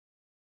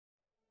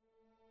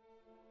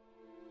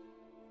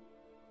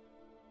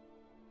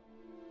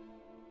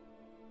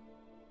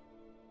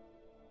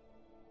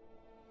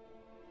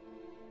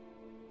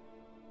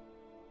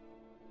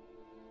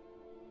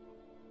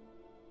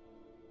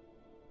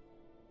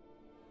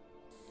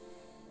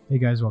Hey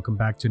guys, welcome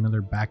back to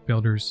another Back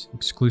Builders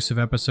exclusive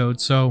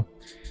episode. So,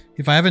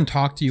 if I haven't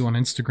talked to you on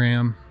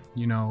Instagram,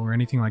 or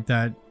anything like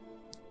that,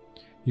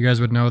 you guys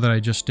would know that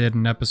I just did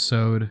an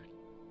episode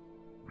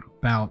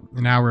about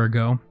an hour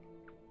ago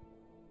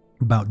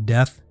about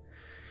death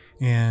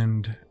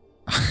and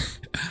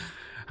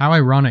how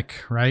ironic,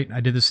 right?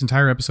 I did this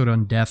entire episode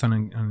on death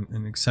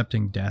and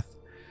accepting death,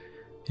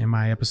 and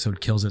my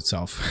episode kills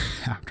itself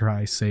after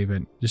I save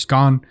it. Just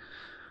gone.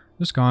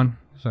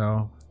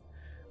 So,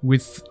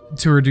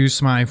 to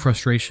reduce my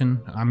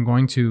frustration, I'm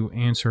going to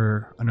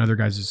answer another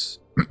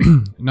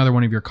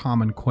one of your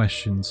common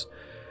questions,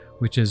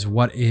 which is,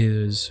 what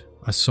is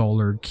a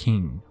solar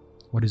king?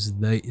 What is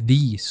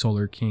the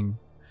solar king?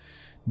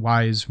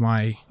 Why is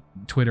my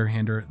Twitter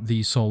handle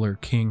the solar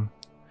king?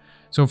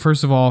 So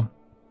first of all,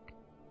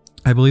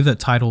 I believe that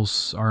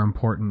titles are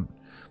important,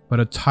 but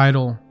a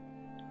title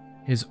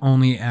is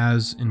only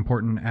as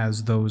important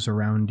as those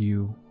around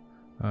you,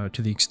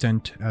 to the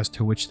extent as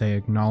to which they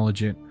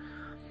acknowledge it.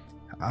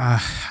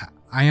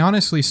 I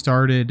honestly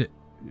started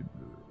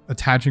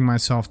attaching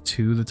myself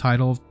to the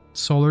title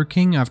Solar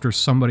King after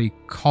somebody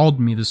called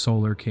me the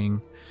Solar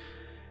King,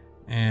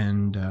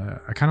 and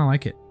I kind of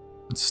like it.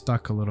 It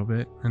stuck a little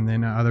bit, and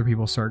then other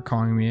people started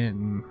calling me it,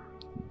 and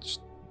it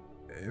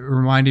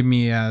reminded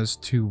me as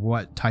to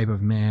what type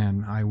of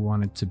man I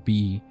wanted to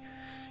be.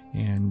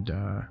 And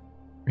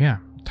yeah,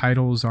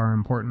 titles are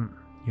important,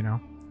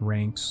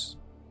 ranks,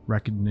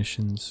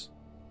 recognitions,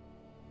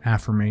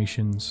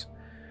 affirmations.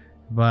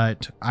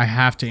 But I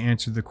have to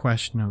answer the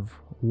question of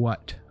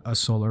what a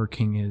solar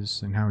king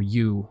is and how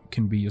you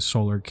can be a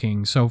solar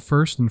king. So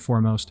first and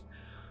foremost,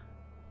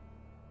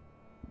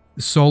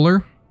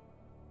 solar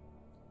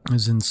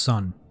is in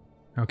sun,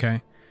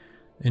 okay?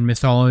 In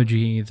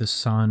mythology, the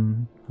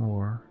sun,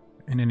 or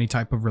in any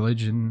type of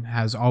religion,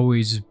 has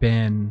always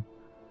been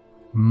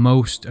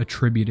most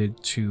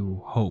attributed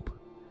to hope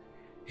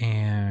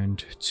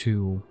and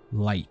to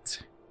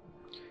light.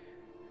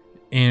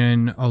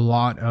 In a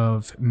lot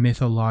of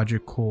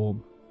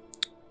mythological,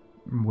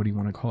 what do you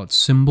want to call it,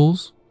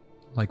 symbols,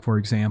 like for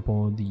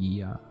example,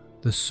 the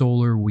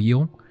solar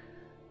wheel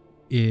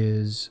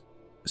is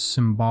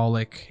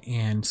symbolic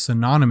and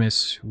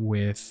synonymous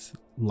with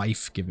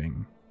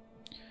life-giving.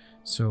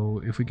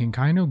 So if we can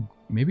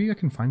maybe I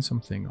can find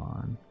something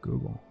on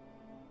Google.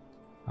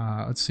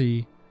 Let's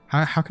see,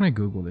 how can I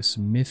Google this?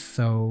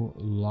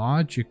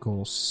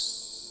 Mythological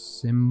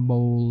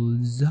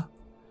symbols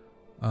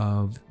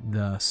of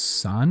the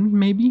sun,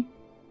 maybe?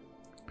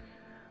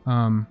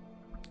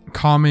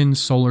 Common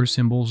solar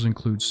symbols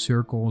include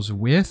circles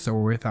with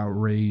or without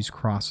rays,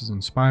 crosses,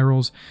 and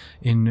spirals.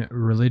 In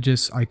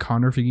religious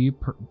iconography,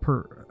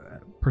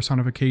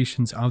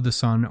 personifications of the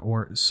sun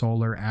or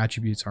solar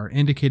attributes are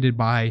indicated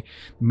by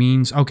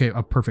means,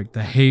 perfect,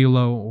 the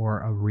halo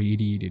or a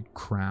radiated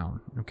crown,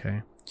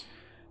 okay?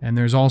 And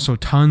there's also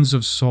tons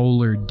of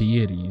solar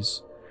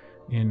deities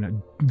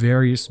in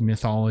various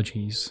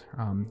mythologies.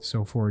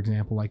 So for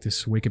example, like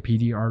this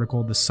Wikipedia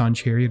article, the sun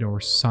chariot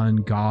or sun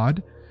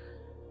god,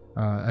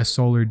 a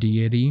solar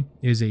deity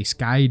is a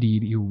sky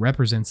deity who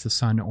represents the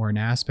sun or an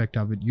aspect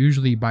of it,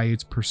 usually by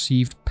its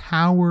perceived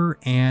power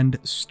and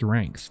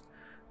strength.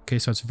 Okay,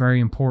 so it's very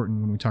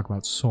important when we talk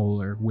about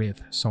solar with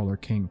Solar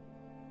King.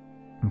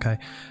 Okay,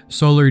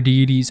 solar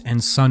deities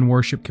and sun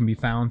worship can be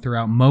found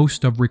throughout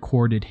most of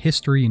recorded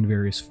history in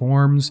various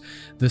forms.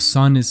 The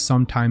sun is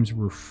sometimes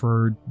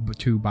referred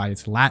to by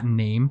its Latin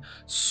name,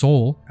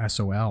 Sol,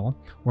 S-O-L,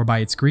 or by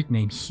its Greek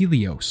name,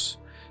 Helios.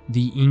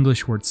 The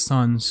English word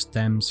sun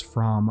stems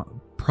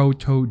from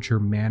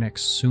Proto-Germanic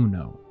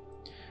suno.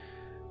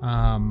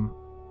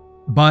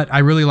 But I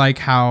really like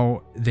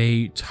how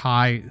they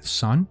tie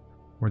sun,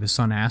 or the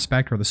sun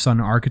aspect, or the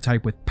sun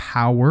archetype, with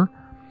power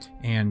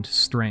and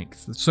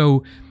strength.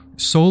 So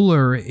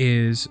solar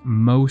is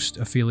most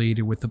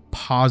affiliated with the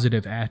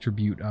positive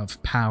attribute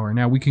of power.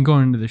 Now we can go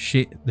into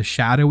the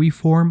shadowy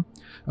form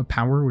of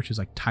power, which is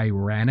like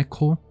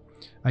tyrannical,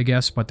 I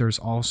guess, but there's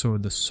also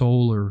the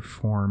solar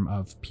form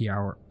of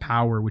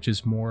power, which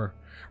is more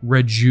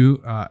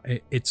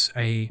it's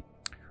a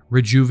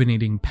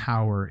rejuvenating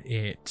power.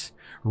 It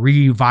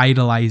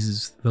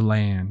revitalizes the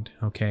land,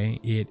 okay?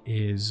 It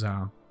is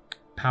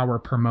power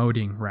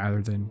promoting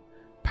rather than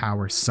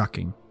power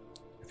sucking,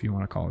 if you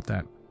want to call it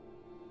that.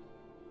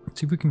 Let's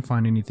see if we can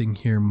find anything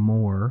here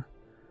more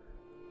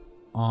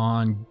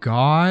on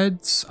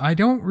gods. I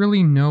don't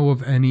really know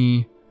of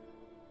any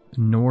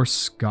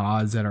Norse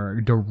gods that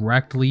are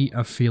directly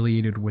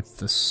affiliated with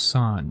the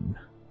sun.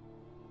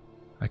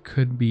 I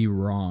could be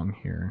wrong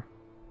here.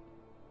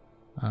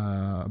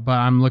 But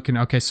I'm looking.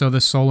 Okay, so the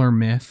solar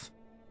myth.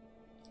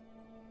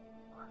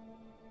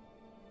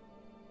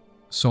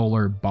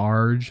 Solar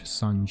barge,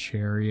 sun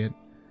chariot,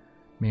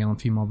 male and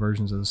female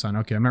versions of the sun.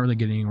 Okay, I'm not really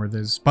getting anywhere with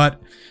this,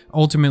 but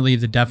ultimately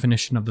the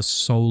definition of the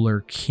solar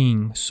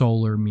king,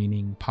 solar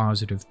meaning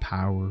positive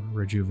power,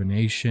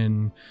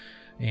 rejuvenation,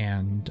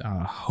 and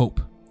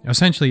hope.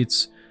 Essentially,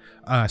 it's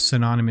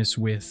synonymous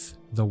with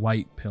the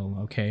white pill,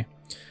 okay?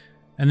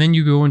 And then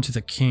you go into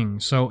the king.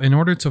 So in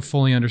order to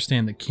fully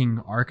understand the king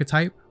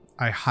archetype,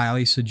 I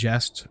highly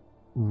suggest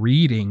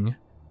reading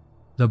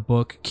the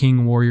book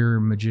King, Warrior,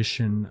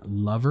 Magician,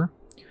 Lover,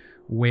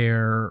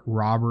 where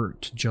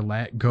Robert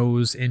Gillette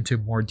goes into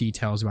more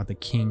details about the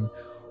king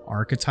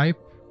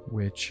archetype,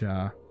 which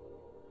I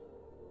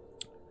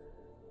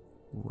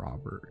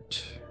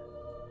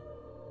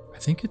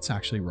think it's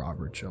actually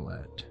Robert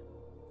Gillette,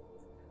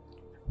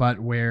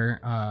 but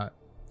where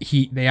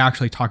they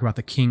actually talk about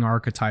the king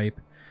archetype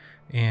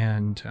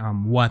and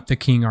what the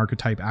king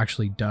archetype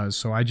actually does.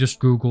 So I just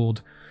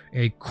Googled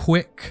a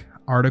quick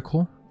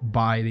article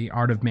by The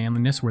Art of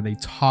Manliness where they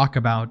talk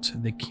about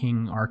the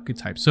king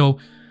archetype. So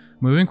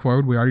moving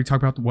forward, we already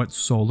talked about what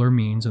solar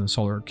means and the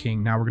solar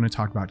king. Now we're going to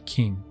talk about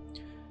king.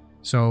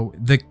 So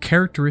the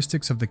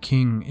characteristics of the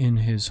king in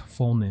his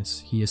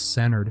fullness: he is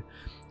centered.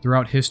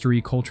 Throughout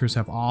history, cultures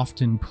have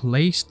often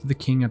placed the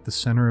king at the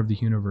center of the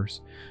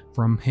universe.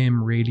 From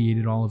him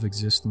radiated all of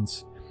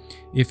existence.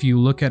 If you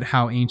look at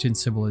how ancient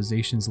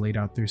civilizations laid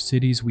out their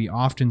cities, we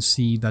often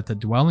see that the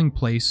dwelling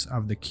place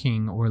of the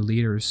king or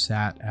leaders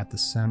sat at the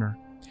center.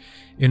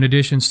 In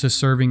addition to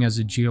serving as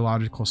a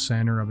geological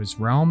center of his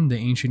realm, the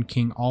ancient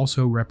king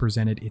also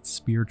represented its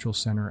spiritual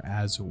center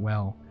as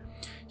well.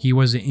 He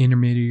was the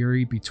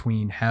intermediary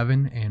between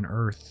heaven and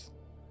earth.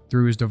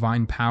 Through his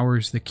divine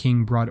powers, the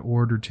king brought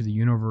order to the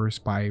universe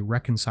by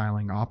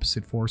reconciling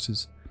opposite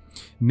forces.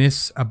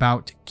 Myths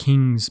about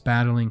kings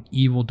battling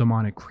evil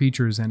demonic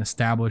creatures and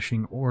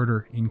establishing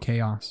order in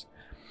chaos.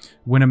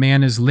 When a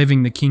man is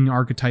living the king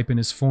archetype in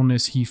his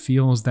fullness, he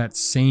feels that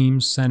same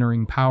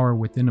centering power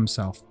within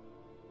himself.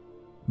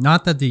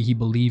 Not that he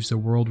believes the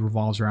world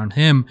revolves around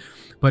him,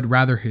 but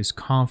rather his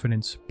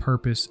confidence,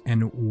 purpose,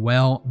 and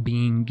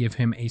well-being give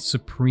him a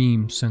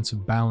supreme sense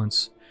of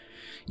balance.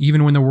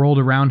 Even when the world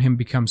around him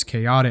becomes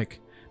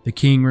chaotic, the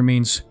king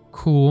remains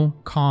cool,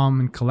 calm,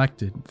 and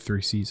collected.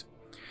 3 C's.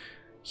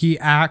 He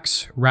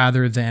acts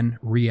rather than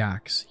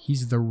reacts.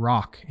 He's the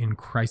rock in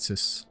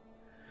crisis.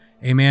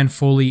 A man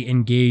fully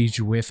engaged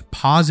with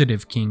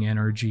positive king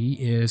energy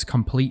is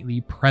completely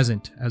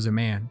present as a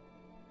man.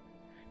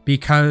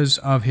 Because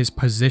of his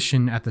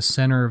position at the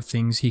center of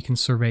things, he can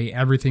survey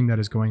everything that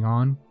is going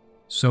on,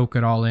 soak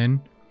it all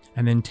in,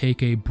 and then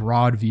take a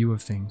broad view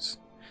of things.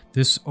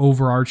 This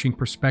overarching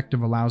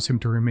perspective allows him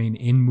to remain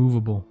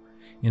immovable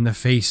in the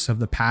face of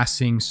the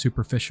passing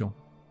superficial.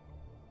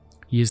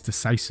 He is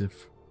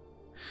decisive.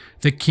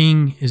 The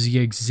king is the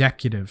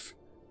executive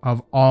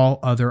of all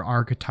other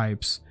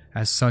archetypes,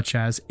 as such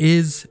as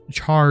is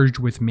charged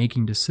with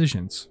making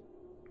decisions,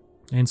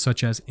 and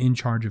such as in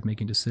charge of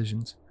making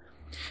decisions.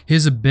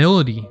 His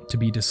ability to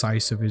be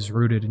decisive is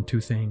rooted in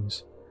 2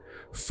 things.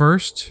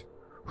 First,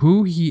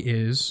 who he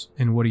is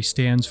and what he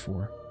stands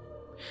for.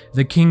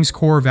 The king's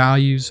core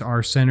values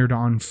are centered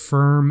on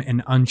firm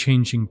and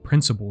unchanging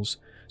principles,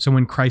 so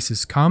when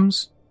crisis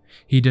comes,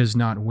 he does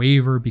not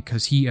waver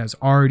because he has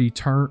already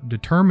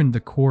determined the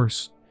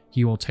course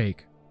he will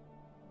take.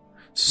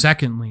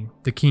 Secondly,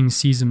 the king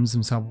seasons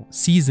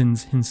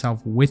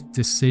himself with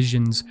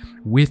decisions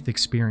with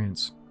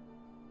experience.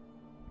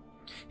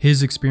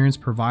 His experience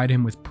provides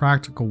him with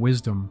practical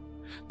wisdom,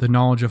 the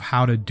knowledge of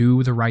how to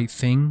do the right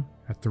thing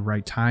at the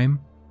right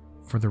time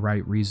for the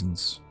right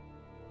reasons.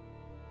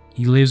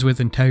 He lives with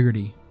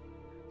integrity.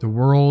 The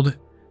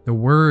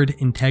word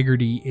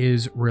integrity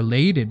is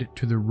related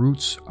to the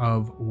roots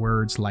of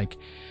words like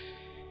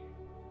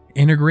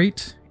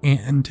integrate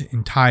and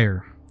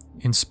entire.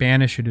 In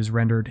Spanish, it is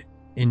rendered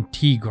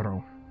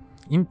integro.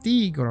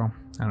 Integro.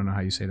 I don't know how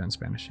you say that in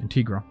Spanish.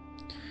 Integro,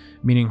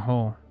 meaning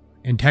whole.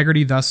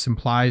 Integrity thus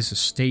implies a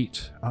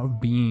state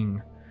of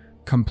being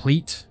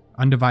complete,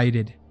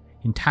 undivided,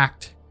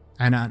 intact,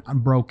 and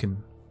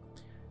unbroken.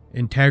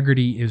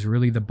 Integrity is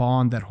really the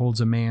bond that holds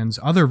a man's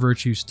other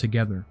virtues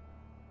together.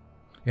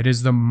 It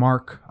is the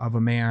mark of a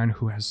man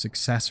who has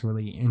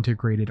successfully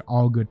integrated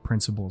all good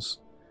principles.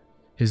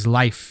 His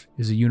life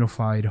is a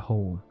unified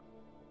whole.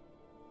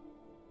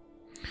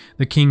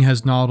 The king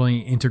has not only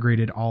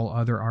integrated all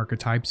other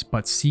archetypes,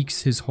 but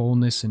seeks his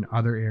wholeness in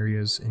other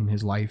areas in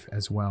his life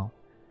as well.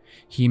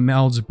 He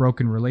melds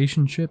broken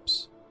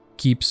relationships,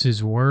 keeps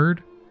his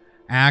word,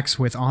 acts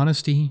with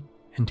honesty,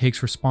 and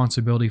takes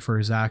responsibility for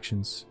his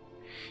actions.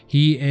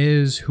 He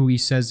is who he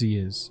says he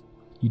is.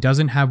 He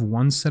doesn't have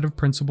one set of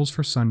principles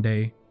for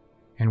Sunday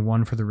and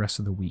one for the rest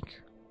of the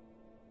week.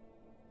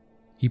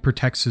 He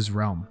protects his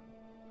realm.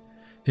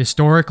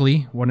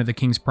 Historically, one of the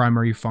king's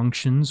primary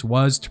functions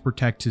was to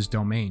protect his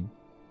domain.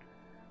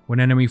 When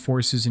enemy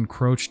forces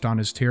encroached on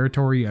his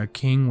territory, a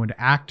king would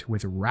act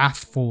with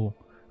wrathful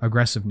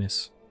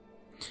aggressiveness.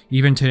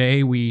 Even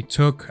today, we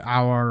took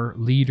our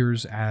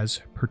leaders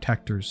as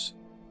protectors.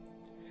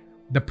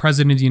 The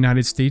President of the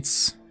United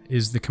States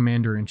is the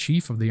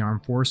Commander-in-Chief of the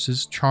Armed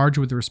Forces, charged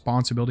with the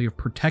responsibility of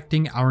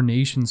protecting our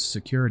nation's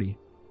security.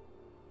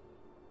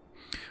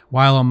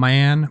 While a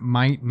man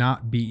might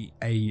not be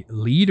a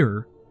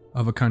leader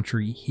of a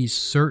country, he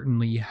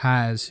certainly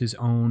has his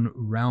own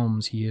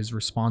realms he is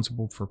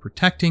responsible for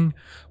protecting,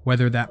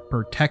 whether that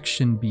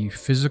protection be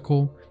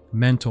physical,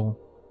 mental,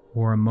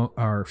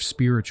 or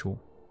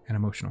spiritual and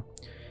emotional.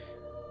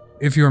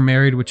 If you're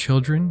married with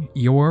children,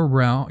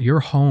 your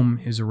home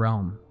is a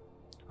realm,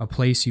 a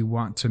place you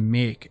want to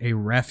make a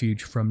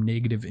refuge from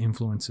negative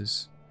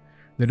influences.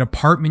 The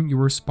department you're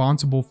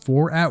responsible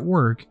for at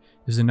work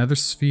is another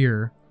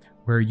sphere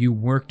where you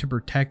work to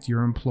protect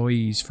your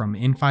employees from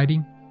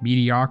infighting,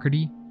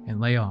 mediocrity,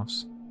 and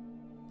layoffs.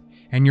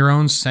 And your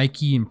own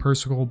psyche and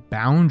personal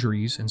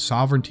boundaries and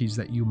sovereignties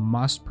that you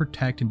must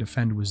protect and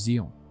defend with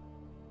zeal.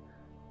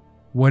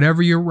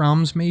 Whatever your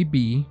realms may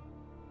be,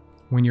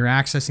 when you're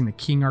accessing the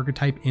king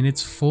archetype in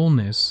its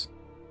fullness,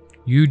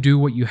 you do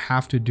what you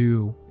have to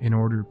do in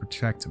order to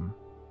protect them.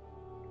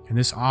 And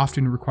this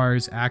often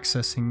requires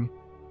accessing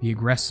the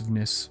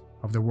aggressiveness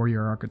of the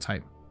warrior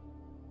archetype.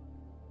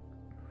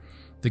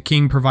 The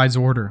king provides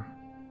order.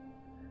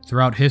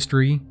 Throughout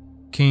history,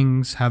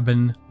 kings have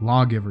been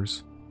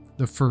lawgivers.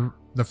 The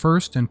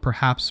first and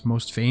perhaps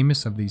most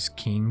famous of these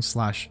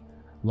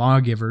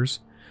kings/lawgivers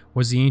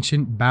was the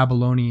ancient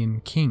Babylonian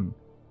king,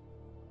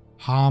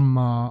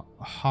 Hammurabi.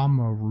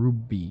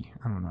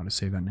 I don't know how to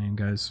say that name,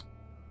 guys.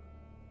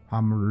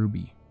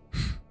 Hammurabi.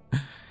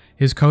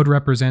 His code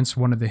represents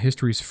one of the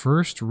history's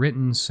first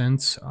written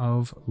sets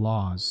of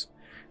laws.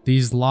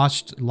 These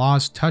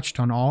laws touched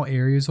on all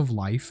areas of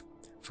life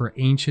for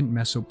ancient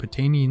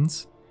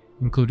Mesopotamians,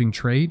 including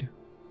trade,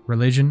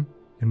 religion,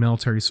 and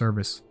military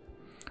service.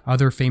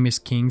 Other famous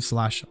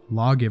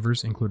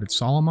kings/lawgivers included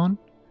Solomon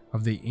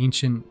of the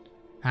ancient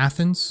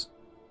Athens,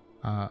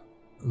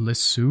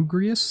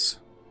 Lysigrius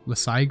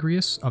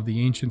of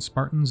the ancient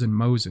Spartans, and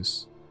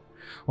Moses.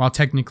 While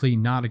technically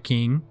not a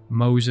king,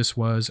 Moses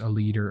was a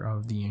leader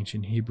of the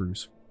ancient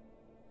Hebrews.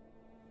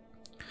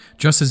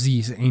 Just as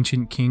these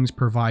ancient kings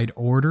provide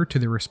order to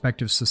their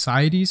respective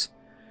societies,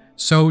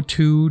 so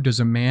too does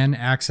a man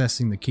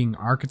accessing the king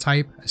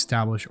archetype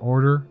establish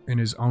order in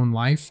his own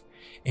life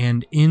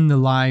and in the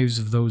lives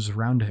of those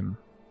around him.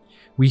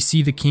 We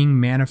see the king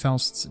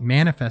manifests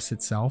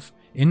itself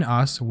in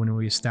us when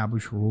we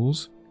establish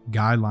rules,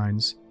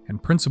 guidelines,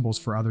 and principles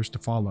for others to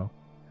follow.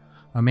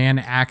 A man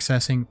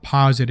accessing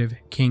positive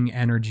king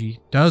energy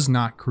does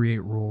not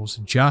create rules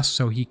just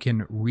so he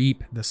can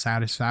reap the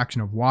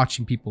satisfaction of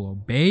watching people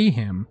obey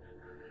him.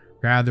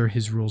 Rather,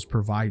 his rules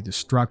provide the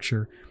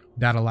structure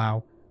that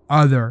allow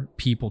other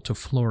people to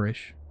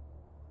flourish.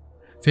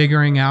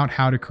 Figuring out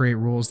how to create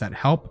rules that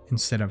help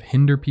instead of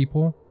hinder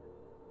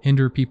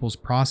people's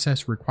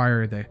process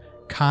require the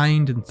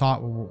kind and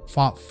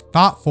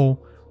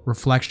thoughtful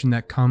reflection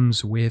that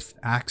comes with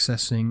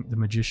accessing the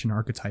magician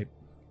archetype.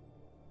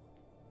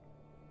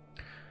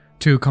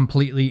 To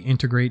completely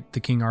integrate the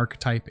king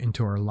archetype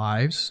into our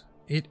lives,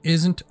 it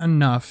isn't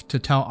enough to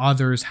tell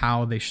others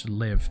how they should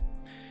live.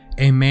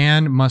 A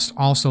man must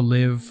also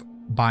live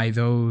by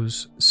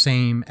those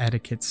same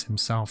etiquettes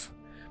himself.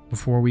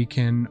 Before we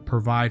can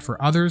provide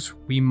for others,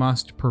 we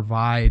must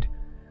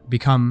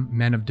become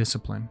men of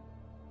discipline.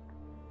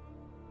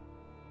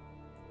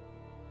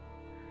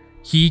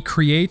 He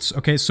creates,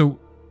 okay, so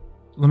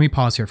let me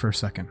pause here for a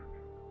second.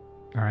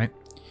 All right.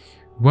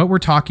 What we're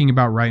talking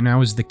about right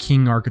now is the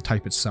king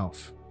archetype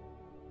itself.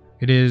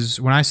 It is,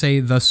 when I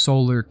say the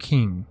solar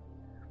king,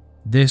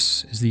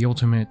 this is the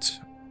ultimate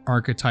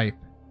archetype.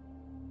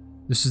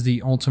 This is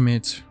the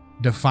ultimate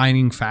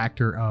defining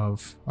factor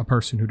of a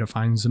person who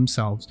defines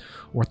themselves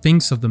or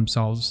thinks of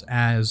themselves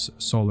as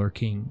solar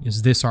king,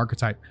 is this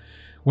archetype.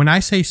 When I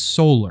say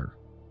solar,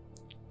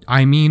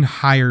 I mean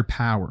higher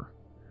power.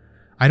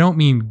 I don't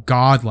mean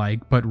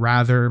godlike, but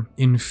rather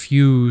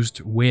infused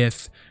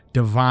with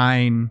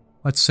divine,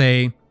 let's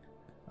say,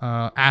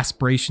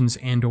 aspirations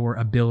and or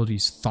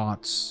abilities,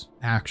 thoughts,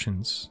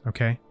 actions,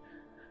 okay?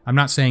 I'm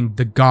not saying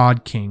the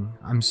God King.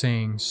 I'm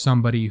saying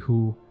somebody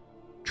who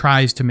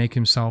tries to make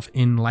himself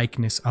in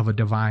likeness of a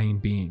divine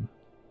being,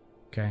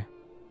 okay?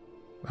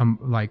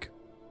 Like,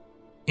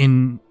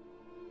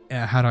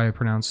 how do I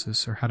pronounce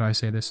this, or how do I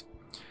say this?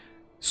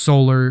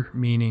 Solar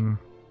meaning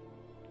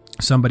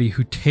somebody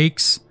who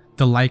takes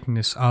the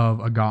likeness of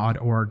a god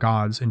or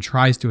gods and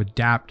tries to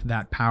adapt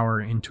that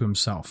power into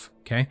himself,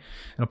 okay?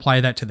 And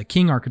apply that to the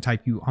king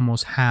archetype, you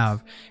almost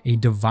have a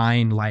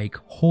divine-like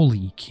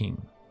holy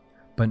king,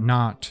 but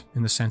not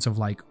in the sense of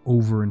like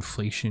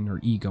overinflation or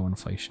ego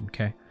inflation,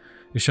 okay?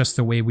 It's just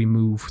the way we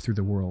move through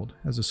the world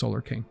as a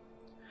solar king.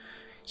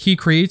 He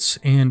creates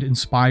and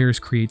inspires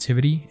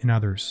creativity in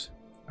others.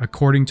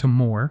 According to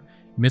Moore,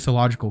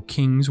 mythological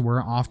kings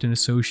were often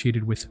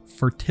associated with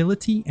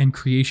fertility and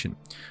creation.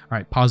 All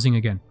right, pausing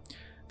again.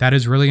 That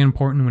is really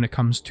important when it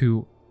comes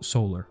to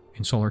solar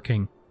and solar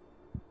king.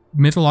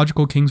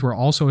 Mythological kings were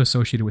also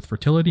associated with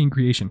fertility and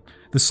creation.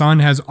 The sun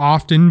has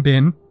often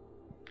been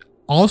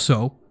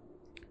also,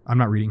 I'm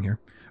not reading here,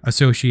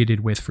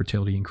 associated with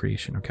fertility and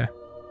creation, okay?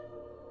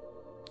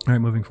 All right,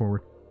 moving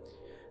forward.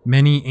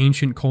 Many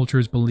ancient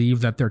cultures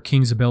believed that their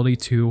king's ability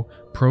to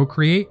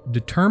procreate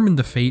determined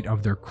the fate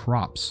of their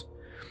crops.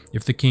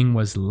 If the king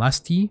was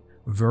lusty,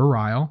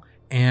 virile,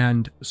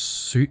 and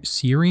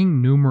searing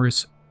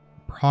numerous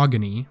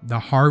progeny, the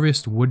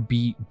harvest would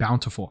be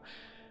bountiful.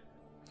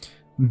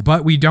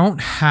 But we don't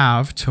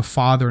have to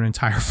father an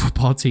entire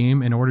football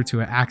team in order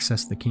to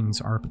access the king's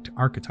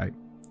archetype.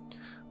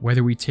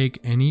 Whether we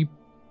take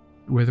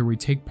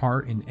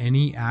part in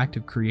any act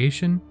of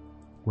creation,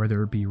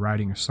 whether it be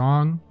writing a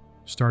song,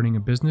 starting a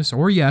business,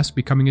 or yes,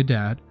 becoming a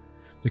dad,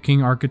 the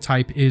king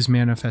archetype is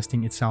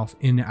manifesting itself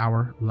in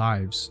our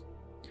lives.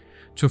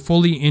 To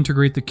fully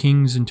integrate the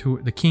king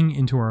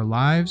into our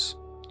lives,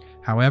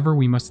 however,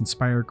 we must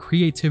inspire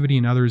creativity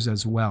in others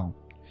as well.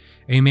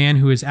 A man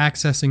who is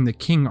accessing the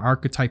king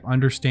archetype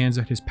understands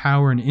that his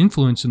power and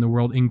influence in the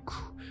world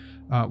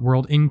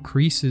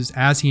increases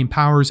as he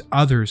empowers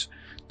others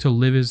to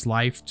live his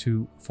life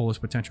to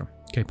fullest potential.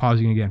 Okay,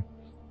 pausing again.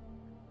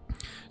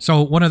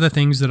 So one of the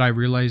things that I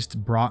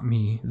realized brought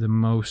me the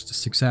most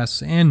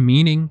success and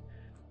meaning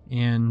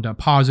and a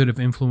positive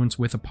influence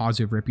with a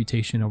positive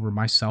reputation over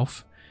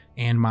myself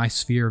and my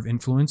sphere of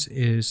influence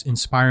is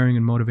inspiring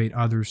and motivate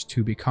others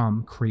to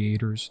become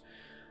creators,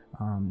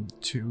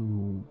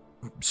 to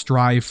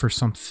strive for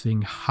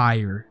something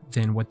higher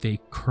than what they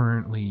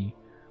currently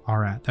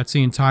are at. That's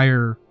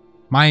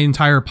my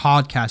entire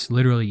podcast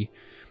literally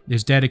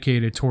is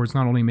dedicated towards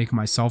not only making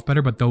myself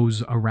better, but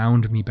those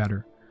around me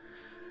better.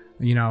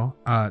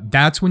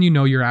 That's when you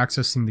know you're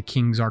accessing the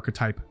king's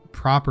archetype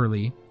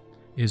properly,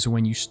 is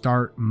when you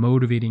start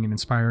motivating and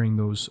inspiring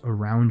those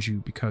around you,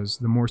 because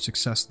the more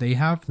success they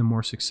have, the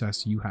more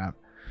success you have.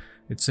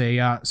 It's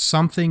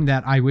something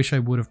that I wish I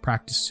would have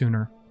practiced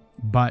sooner,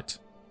 but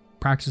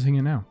practicing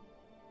it now.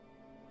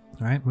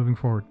 All right, moving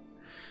forward.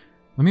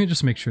 Let me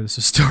just make sure this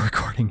is still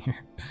recording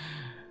here.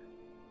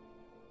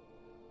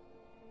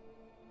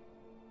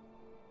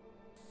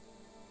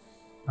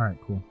 All right,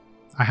 cool.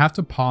 I have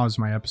to pause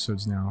my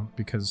episodes now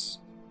because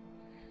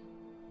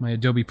my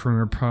Adobe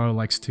Premiere Pro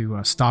likes to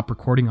stop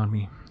recording on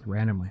me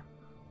randomly.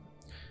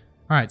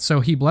 All right, so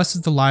he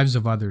blesses the lives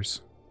of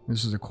others.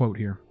 This is a quote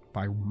here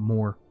by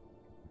Moore.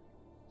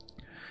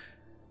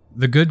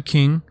 The good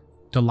king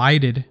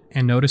delighted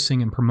in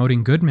noticing and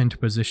promoting good men to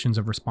positions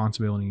of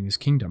responsibility in his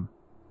kingdom.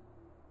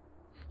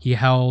 He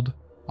held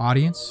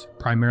audience,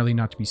 primarily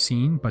not to be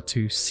seen, but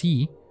to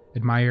see,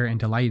 admire, and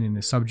delight in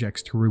his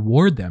subjects, to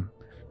reward them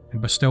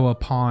and bestow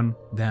upon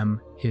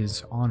them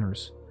his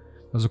honors.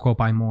 That was a quote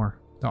by Moore,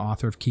 the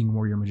author of King,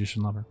 Warrior,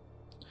 Magician, Lover.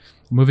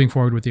 Moving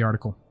forward with the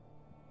article.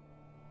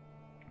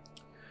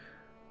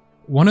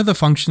 One of the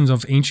functions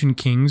of ancient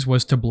kings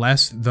was to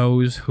bless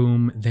those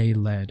whom they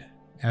led.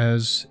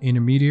 As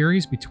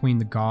intermediaries between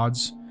the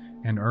gods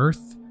and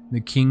earth,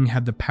 the king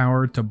had the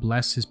power to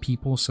bless his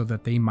people so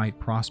that they might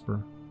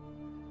prosper.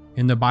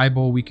 In the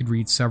Bible, we could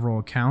read several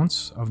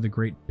accounts of the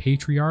great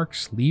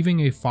patriarchs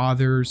leaving a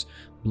father's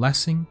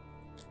blessing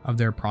of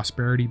their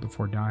prosperity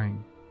before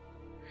dying.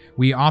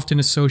 We often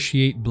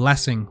associate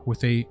blessing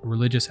with a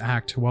religious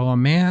act. While a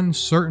man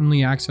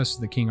certainly accesses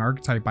the king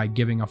archetype by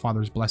giving a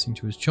father's blessing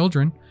to his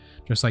children,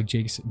 just like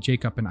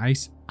Jacob and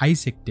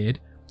Isaac did,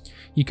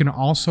 he can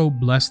also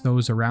bless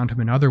those around him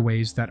in other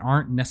ways that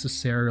aren't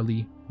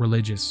necessarily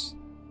religious.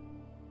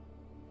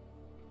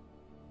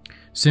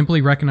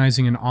 Simply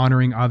recognizing and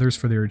honoring others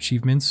for their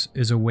achievements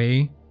is a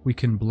way we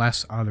can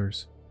bless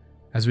others.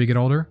 As we get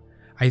older,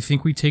 I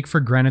think we take for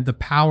granted the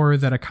power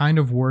that a kind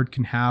of word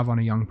can have on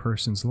a young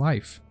person's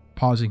life.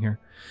 Pausing here.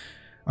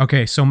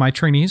 Okay, so my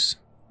trainees,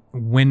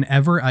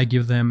 whenever I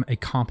give them a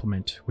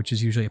compliment, which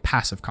is usually a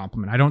passive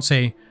compliment, I don't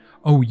say,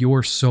 "Oh,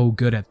 you're so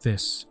good at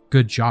this.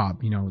 Good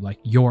job." Like,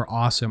 "You're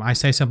awesome." I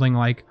say something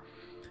like,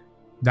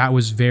 that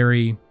was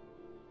better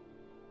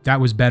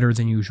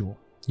than usual,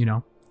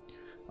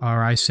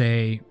 Or I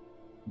say,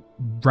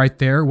 "Right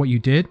there, what you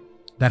did,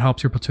 that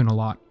helps your platoon a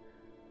lot."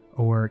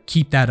 Or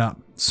 "Keep that up."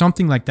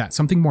 Something like that.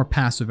 Something more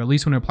passive, at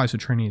least when it applies to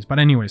trainees. But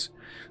anyways,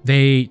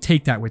 they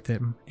take that with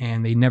them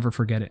and they never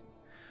forget it.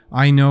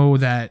 I know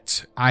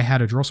that I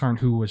had a drill sergeant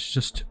who was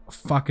just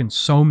fucking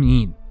so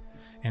mean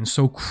and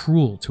so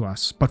cruel to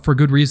us, but for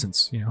good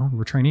reasons.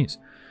 We're trainees.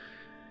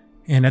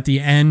 And at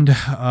the end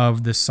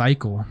of the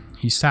cycle,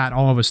 he sat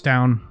all of us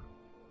down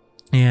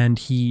and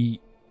he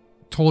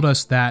told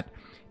us that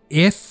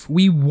if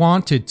we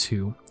wanted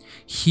to,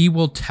 he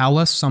will tell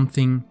us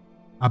something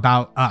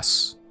about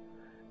us,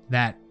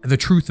 that the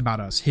truth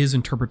about us, his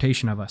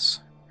interpretation of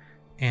us.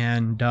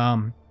 And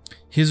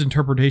his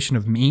interpretation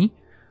of me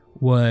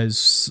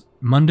was,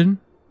 "Munden,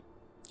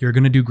 you're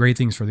going to do great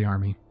things for the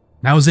army."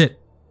 That was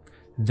it.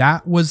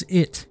 That was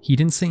it. He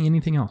didn't say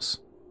anything else.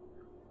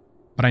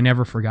 But I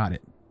never forgot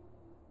it.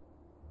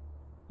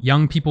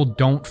 Young people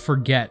don't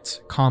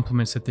forget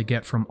compliments that they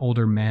get from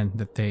older men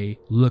that they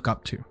look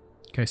up to.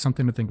 Okay,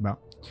 something to think about.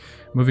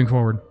 Moving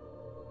forward.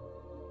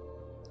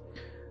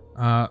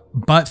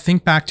 But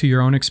think back to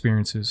your own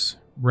experiences.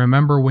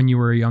 Remember when you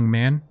were a young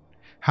man?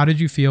 How did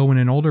you feel when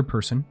an older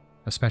person,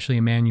 especially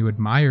a man you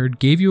admired,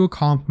 gave you a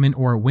compliment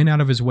or went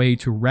out of his way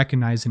to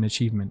recognize an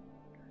achievement?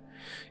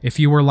 If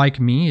you were like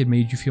me, it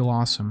made you feel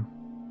awesome.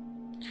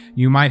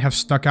 You might have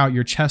stuck out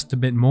your chest a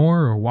bit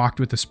more or walked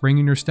with a spring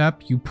in your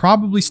step. You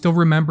probably still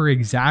remember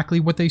exactly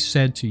what they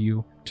said to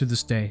you to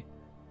this day.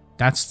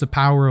 That's the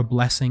power of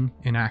blessing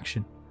in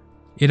action.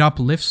 It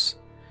uplifts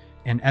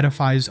and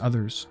edifies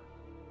others.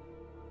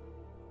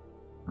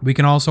 We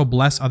can also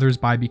bless others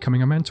by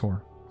becoming a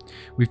mentor.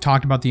 We've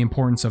talked about the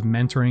importance of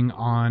mentoring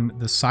on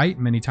the site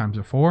many times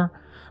before,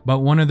 but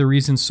one of the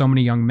reasons so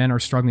many young men are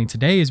struggling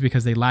today is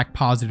because they lack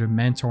positive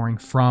mentoring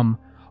from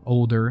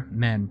older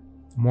men.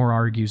 Moore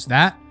argues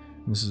that,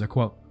 and this is a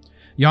quote,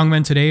 young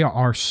men today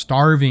are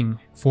starving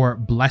for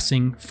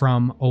blessing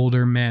from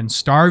older men,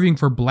 starving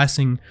for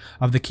blessing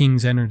of the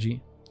king's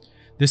energy.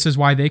 This is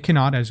why they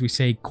cannot, as we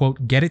say,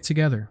 quote, get it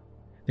together.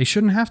 They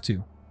shouldn't have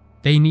to.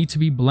 They need to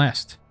be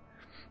blessed.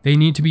 They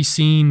need to be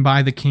seen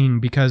by the king,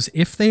 because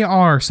if they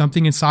are,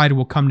 something inside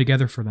will come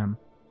together for them.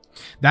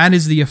 That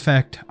is the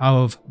effect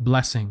of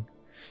blessing.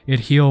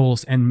 It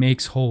heals and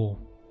makes whole.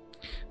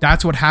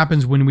 That's what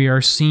happens when we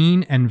are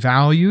seen and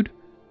valued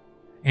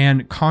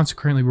and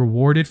consequently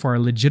rewarded for our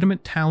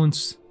legitimate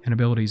talents and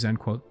abilities, end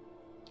quote.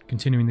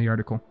 Continuing the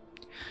article.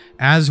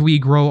 As we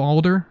grow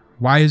older,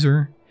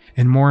 wiser,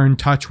 and more in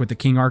touch with the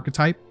king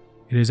archetype,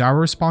 it is our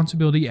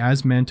responsibility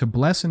as men to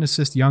bless and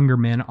assist younger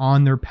men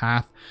on their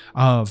path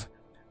of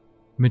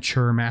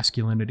mature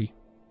masculinity.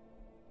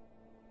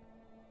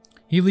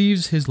 He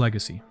leaves his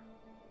legacy.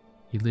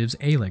 He lives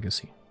a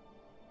legacy.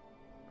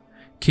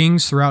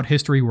 Kings throughout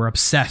history were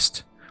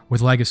obsessed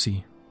with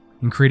legacy,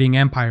 in creating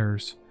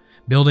empires,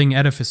 building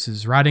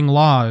edifices, writing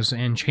laws,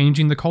 and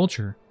changing the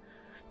culture.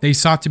 They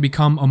sought to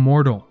become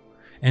immortal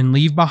and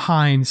leave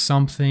behind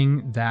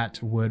something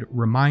that would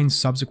remind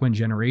subsequent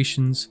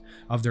generations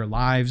of their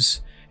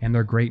lives and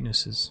their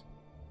greatnesses.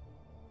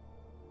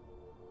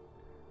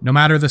 No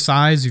matter the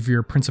size of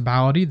your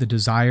principality, the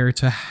desire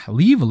to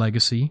leave a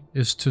legacy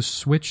is a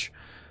switch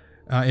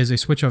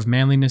of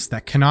manliness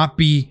that cannot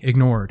be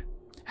ignored.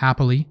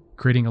 Happily,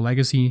 creating a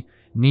legacy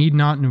need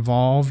not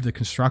involve the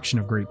construction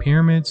of great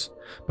pyramids,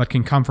 but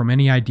can come from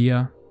any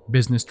idea,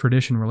 business,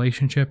 tradition,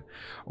 relationship,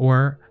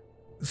 or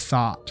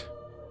thought.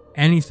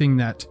 Anything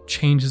that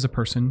changes a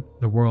person,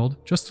 the world,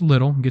 just a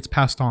little, gets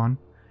passed on.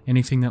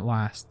 Anything that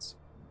lasts.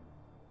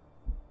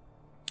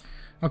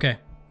 Okay.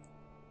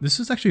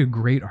 This is actually a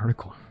great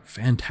article.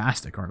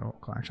 Fantastic article.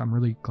 Actually, I'm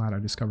really glad I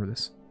discovered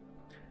this.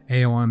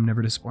 AOM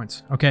never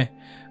disappoints. Okay.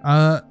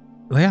 Yeah,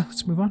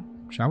 let's move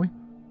on, shall we?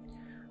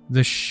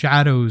 The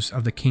shadows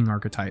of the king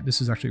archetype.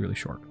 This is actually really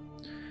short.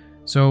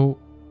 So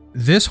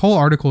this whole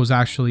article is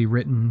actually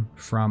written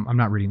from, I'm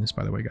not reading this,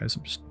 by the way, guys.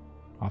 I'm just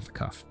off the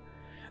cuff.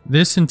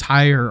 This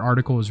entire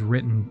article is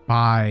written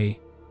by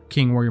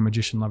King Warrior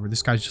Magician Lover.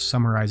 This guy's just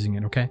summarizing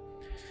it, okay?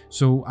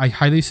 So I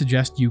highly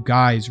suggest you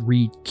guys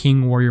read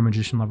King Warrior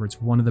Magician Lover. It's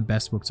one of the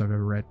best books I've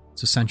ever read.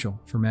 It's essential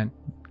for men.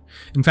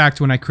 In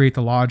fact, when I create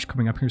the lodge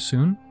coming up here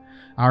soon,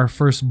 our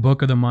first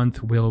book of the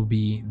month will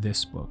be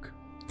this book.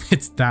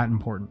 It's that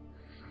important.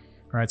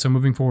 All right, so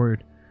moving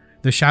forward.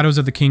 The Shadows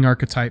of the King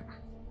archetype.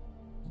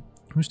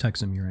 Who's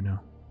texting me right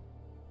now?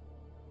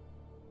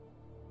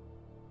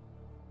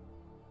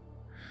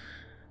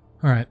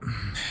 All right.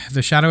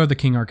 The Shadow of the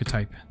King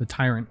archetype, the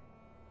Tyrant.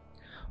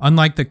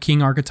 Unlike the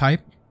King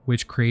archetype,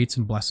 which creates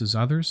and blesses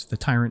others, the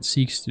Tyrant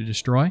seeks to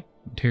destroy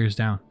and tears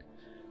down.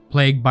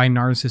 Plagued by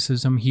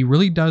narcissism, he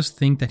really does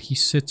think that he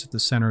sits at the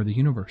center of the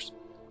universe.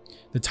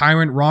 The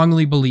Tyrant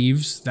wrongly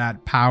believes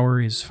that power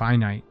is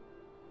finite.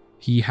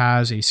 He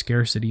has a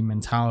scarcity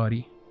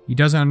mentality. He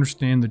doesn't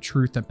understand the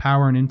truth that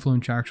power and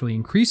influence actually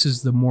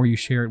increases the more you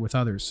share it with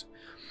others.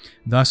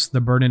 Thus,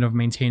 the burden of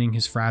maintaining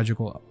his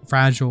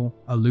fragile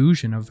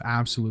illusion of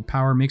absolute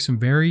power makes him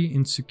very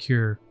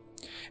insecure.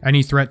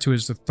 Any threat to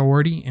his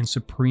authority and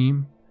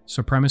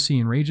supremacy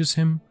enrages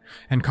him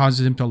and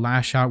causes him to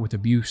lash out with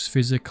abuse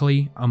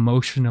physically,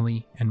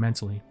 emotionally, and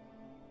mentally.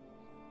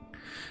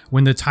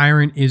 When the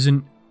Tyrant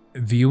isn't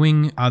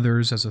viewing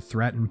others as a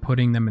threat and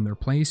putting them in their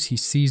place, he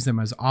sees them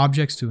as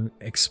objects to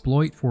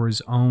exploit for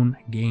his own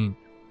gain.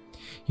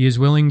 He is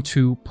willing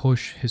to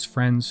push his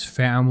friends,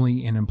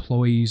 family, and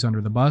employees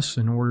under the bus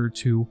in order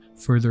to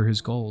further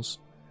his goals.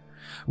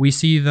 We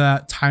see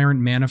the Tyrant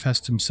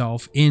manifest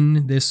himself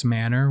in this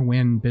manner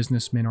when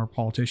businessmen or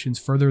politicians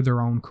further their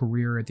own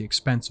career at the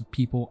expense of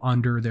people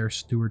under their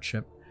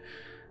stewardship.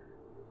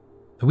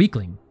 The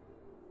Weakling.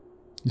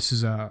 This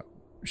is a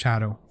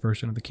shadow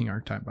version of the King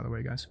archetype, by the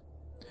way, guys.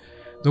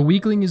 The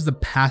Weakling is the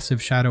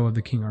passive shadow of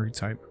the King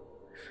archetype.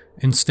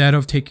 Instead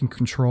of taking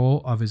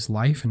control of his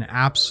life and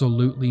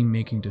resolutely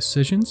making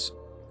decisions,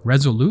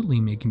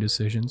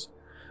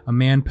 a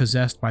man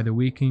possessed by the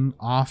Weakling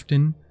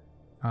often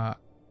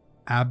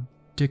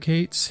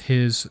abdicates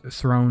his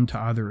throne to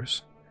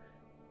others,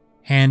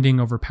 handing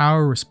over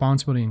power,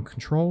 responsibility, and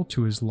control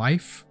to his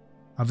life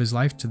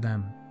to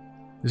them.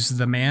 This is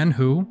the man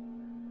who,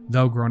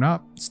 though grown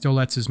up, still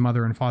lets his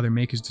mother and father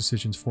make his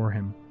decisions for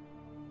him.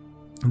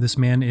 This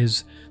man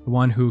is the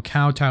one who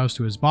kowtows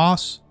to his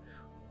boss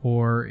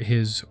or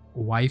his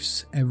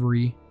wife's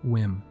every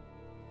whim.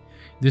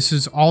 This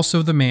is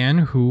also the man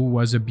who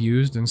was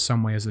abused in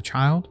some way as a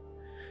child,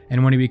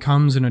 and when he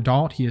becomes an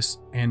adult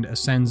and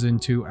ascends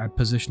into a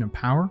position of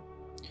power,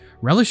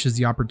 relishes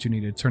the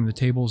opportunity to turn the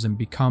tables and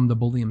become the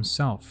bully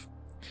himself.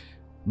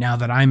 Now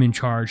that I'm in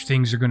charge,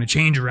 things are going to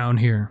change around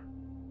here.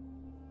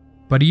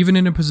 But even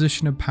in a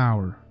position of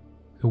power,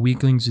 the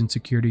Weakling's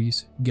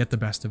insecurities get the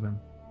best of him.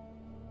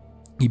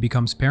 He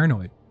becomes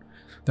paranoid,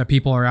 that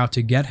people are out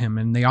to get him,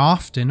 and they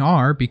often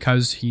are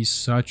because he's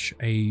such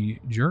a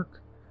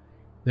jerk.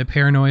 The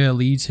paranoia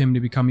leads him to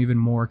become even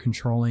more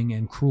controlling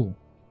and cruel.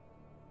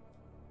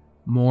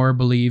 Moore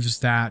believes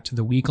that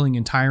the weakling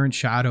and tyrant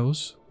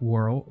shadows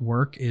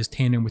work is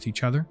tandem with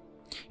each other.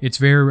 It's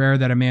very rare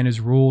that a man is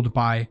ruled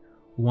by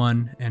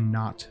one and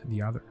not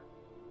the other.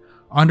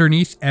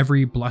 Underneath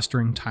every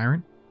blustering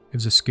tyrant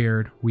is a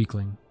scared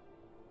weakling.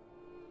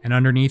 And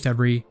underneath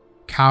every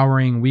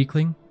cowering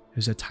weakling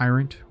is a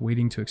tyrant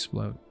waiting to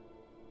explode.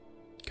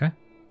 Okay?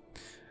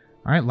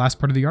 All right, last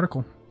part of the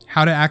article.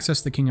 How to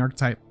access the king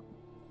archetype.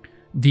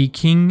 The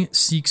king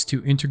seeks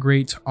to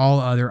integrate all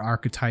other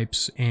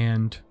archetypes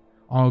and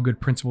all good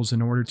principles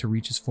in order to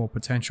reach his full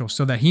potential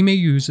so that he may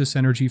use this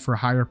energy for a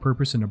higher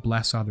purpose and to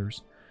bless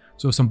others.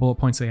 So some bullet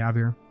points they have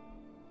here.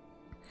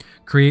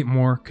 Create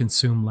more,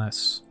 consume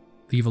less.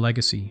 Leave a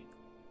legacy.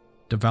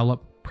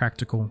 Develop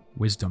practical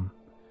wisdom.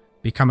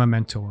 Become a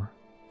mentor.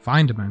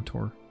 Find a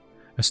mentor.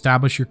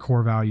 Establish your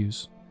core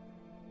values.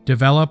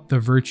 Develop the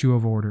virtue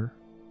of order.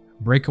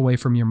 Break away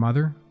from your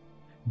mother.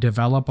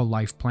 Develop a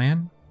life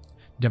plan.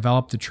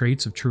 Develop the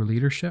traits of true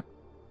leadership.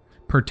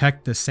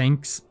 Protect the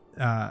sanctity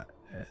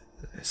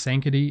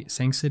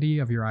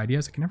of your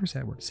ideas. I can never say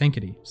that word.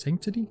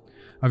 Sanctity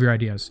of your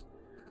ideas.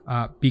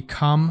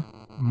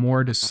 Become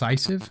more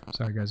decisive.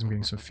 Sorry guys, I'm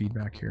getting some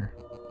feedback here.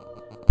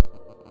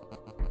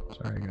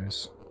 Sorry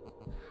guys.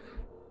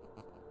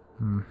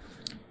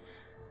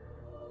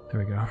 There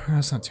we go.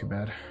 That's not too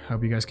bad. I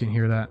hope you guys can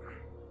hear that.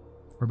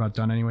 We're about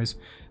done anyways.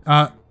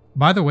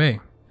 By the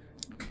way,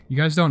 you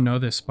guys don't know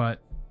this,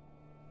 but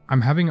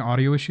I'm having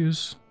audio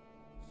issues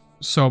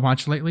so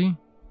much lately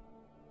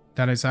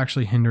that it's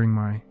actually hindering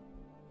my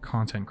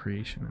content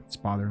creation. It's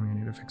bothering me. I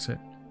need to fix it.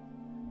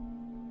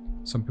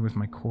 Something with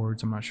my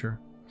cords, I'm not sure.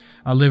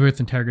 I'll live with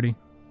integrity.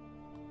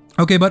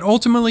 Okay, but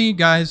ultimately,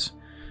 guys,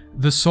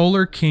 the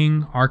Solar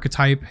King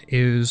archetype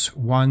is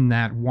one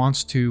that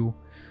wants to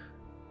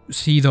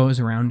see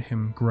those around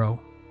him grow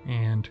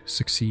and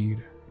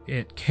succeed.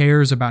 It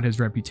cares about his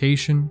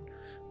reputation,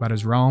 about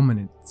his realm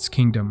and its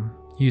kingdom.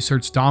 He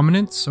asserts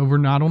dominance over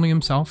not only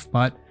himself,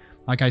 but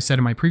like I said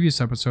in my previous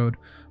episode,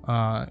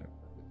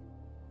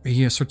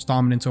 he asserts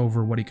dominance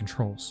over what he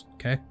controls.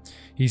 Okay,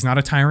 he's not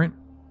a tyrant.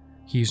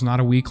 He's not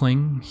a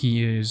weakling.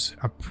 He is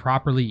a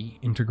properly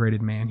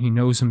integrated man. He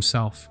knows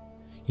himself.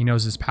 He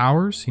knows his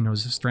powers. He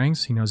knows his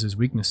strengths. He knows his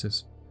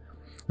weaknesses.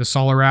 The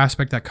solar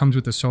aspect that comes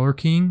with the Solar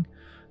King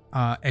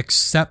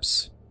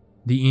accepts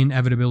the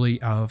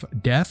inevitability of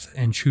death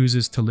and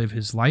chooses to live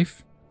his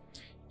life.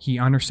 He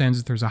understands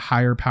that there's a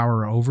higher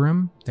power over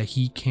him that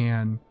he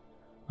can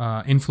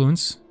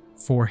influence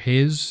for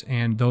his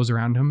and those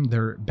around him,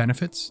 their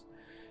benefits.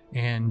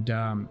 And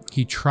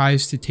he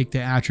tries to take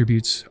the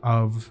attributes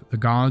of the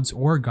gods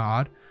or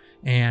God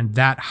and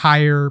that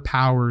higher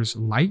power's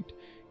light,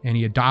 and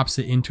he adopts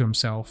it into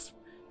himself,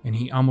 and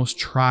he almost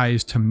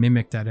tries to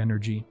mimic that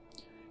energy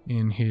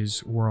in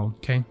his world.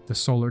 Okay, the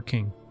Solar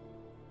King.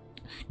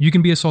 You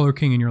can be a Solar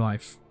King in your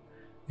life,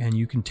 and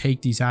you can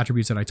take these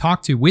attributes that I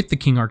talked to with the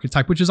King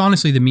archetype, which is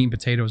honestly the meat and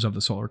potatoes of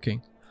the Solar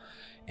King,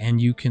 and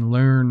you can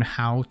learn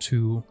how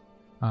to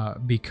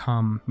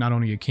become not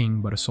only a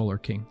king but a Solar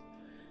King.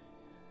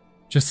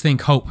 Just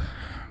think hope,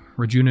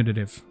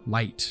 rejuvenative,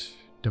 light,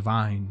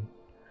 divine,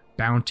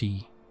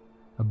 bounty,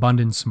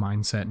 abundance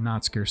mindset,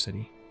 not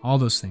scarcity. All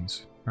those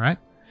things. All right.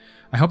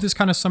 I hope this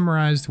kind of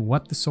summarized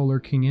what the Solar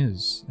King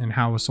is and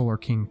how a Solar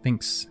King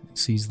thinks and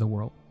sees the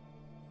world.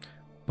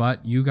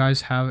 But you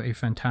guys have a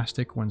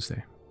fantastic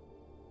Wednesday.